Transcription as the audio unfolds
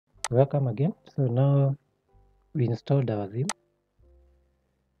Welcome again. So now we installed our theme,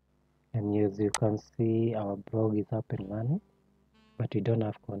 and as you can see, our blog is up and running, but we don't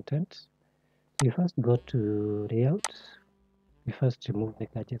have content. So you first go to layout. We first remove the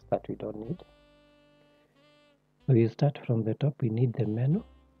gadgets that we don't need. So you start from the top. We need the menu,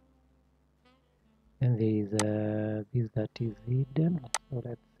 and there is this that is hidden. So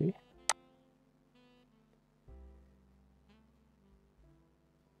let's see.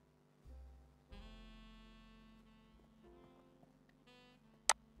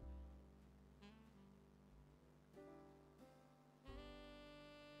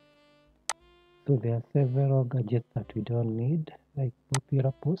 So there are several gadgets that we don't need, like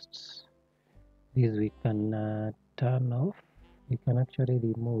popular posts. These we can turn off. We can actually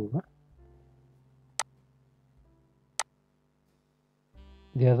remove.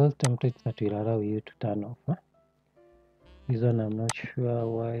 There are those templates that will allow you to turn off. This one I'm not sure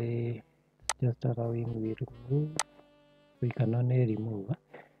why it's just allowing we remove. We can only remove. I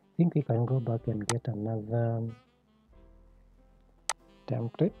think we can go back and get another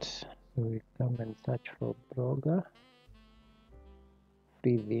template. So we come and search for blogger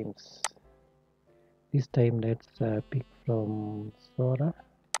free themes. This time let's pick from Sora,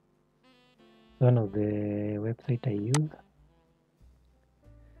 one of the website I use.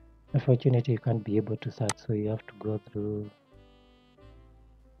 Unfortunately, you can't be able to search, so you have to go through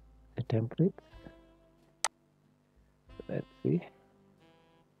the templates. Let's see.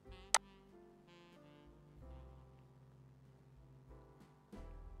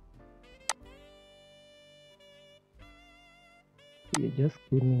 We're just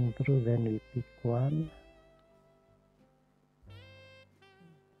skimming through, then we pick one.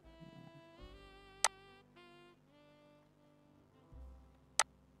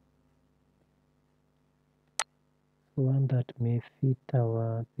 One that may fit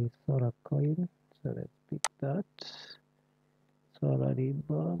our Solar coin. So let's pick that. Solar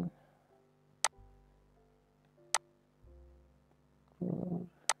ribbon.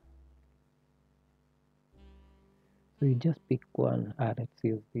 So you just pick one. Let's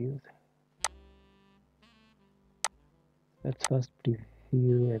use this. Let's first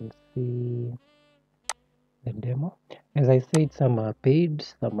preview and see the demo. As I said, some are paid,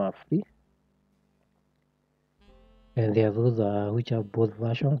 some are free. And there are those which have both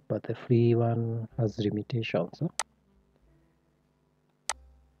versions, but the free one has limitations.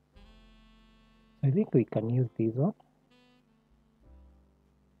 I think we can use this one.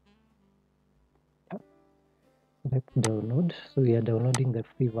 Let's download. So we are downloading the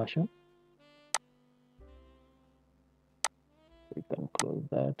free version. We can close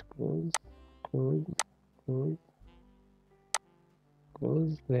that, close,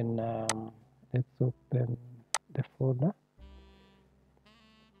 then let's open the folder.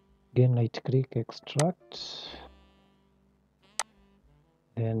 Again, right click, extract,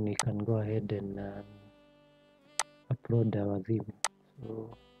 then we can go ahead and upload our theme.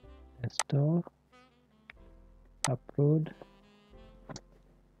 So install, upload,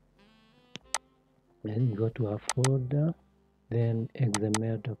 then go to our folder, then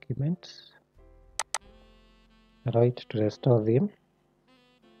XML documents, right to restore theme.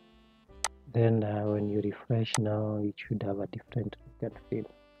 Then when you refresh now, it should have a different look and feel,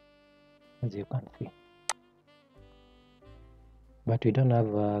 as you can see. But we don't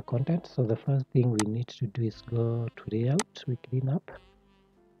have content, so the first thing we need to do is go to layout. We clean up.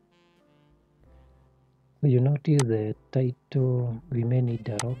 So you notice the title, we may need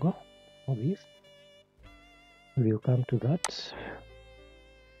a logo for this. So we'll come to that.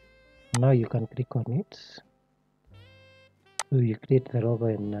 Now you can click on it. So you create the logo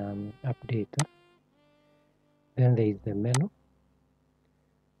and update. Then there is the menu.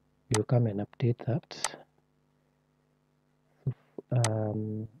 You come and update that.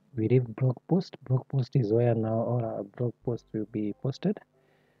 We leave blog post. Blog post is where now all our blog posts will be posted.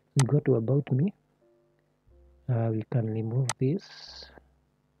 We go to about me. We can remove this.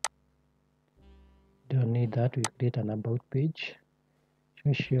 Don't need that. We create an about page.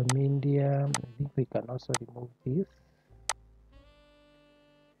 Social media. I think we can also remove this.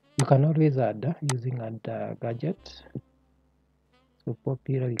 You can always add using add gadget. So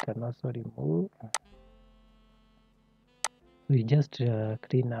popular we can also remove. We just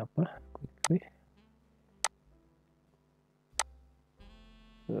clean up quickly.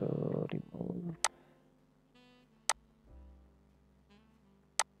 So remove.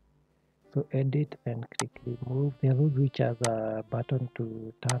 So edit and click remove. There are those which has a button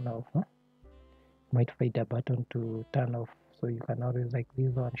to turn off. Might find a button to turn off. So you can always, like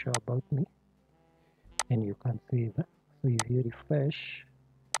this one, show about me, and you can save. So if you refresh,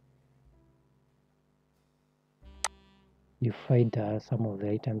 you find some of the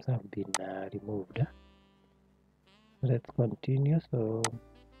items have been removed. Let's continue. So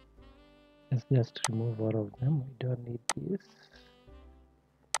let's just remove all of them. We don't need this.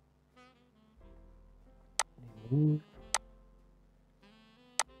 Remove.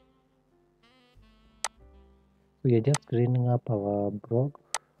 We are just cleaning up our blog.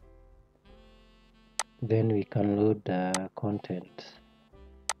 Then we can load the content.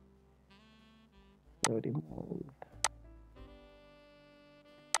 So remove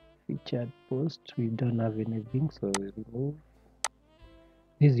featured post. We don't have anything, so we remove.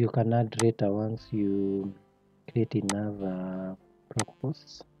 This you can add later once you create enough blog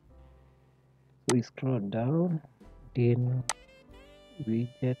posts. So we scroll down, then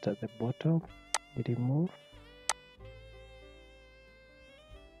widget at the bottom, we remove.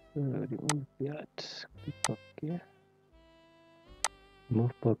 So remove that, click OK.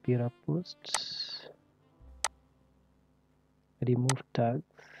 Remove popular posts, remove tags,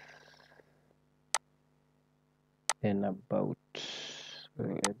 and about. So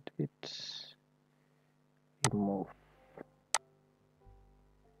edit, remove.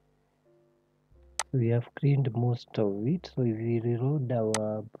 We have cleaned most of it. So if we reload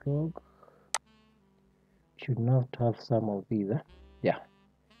our blog, we should not have some of these. Yeah.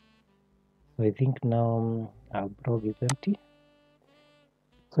 So I think now our blog is empty.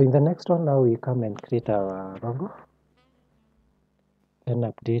 So in the next one, now we come and create our logo, then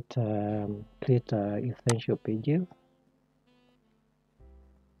update, create essential pages.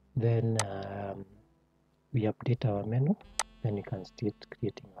 Then we update our menu. Then we can start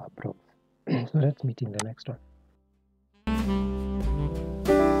creating our blog. So let's meet in the next one.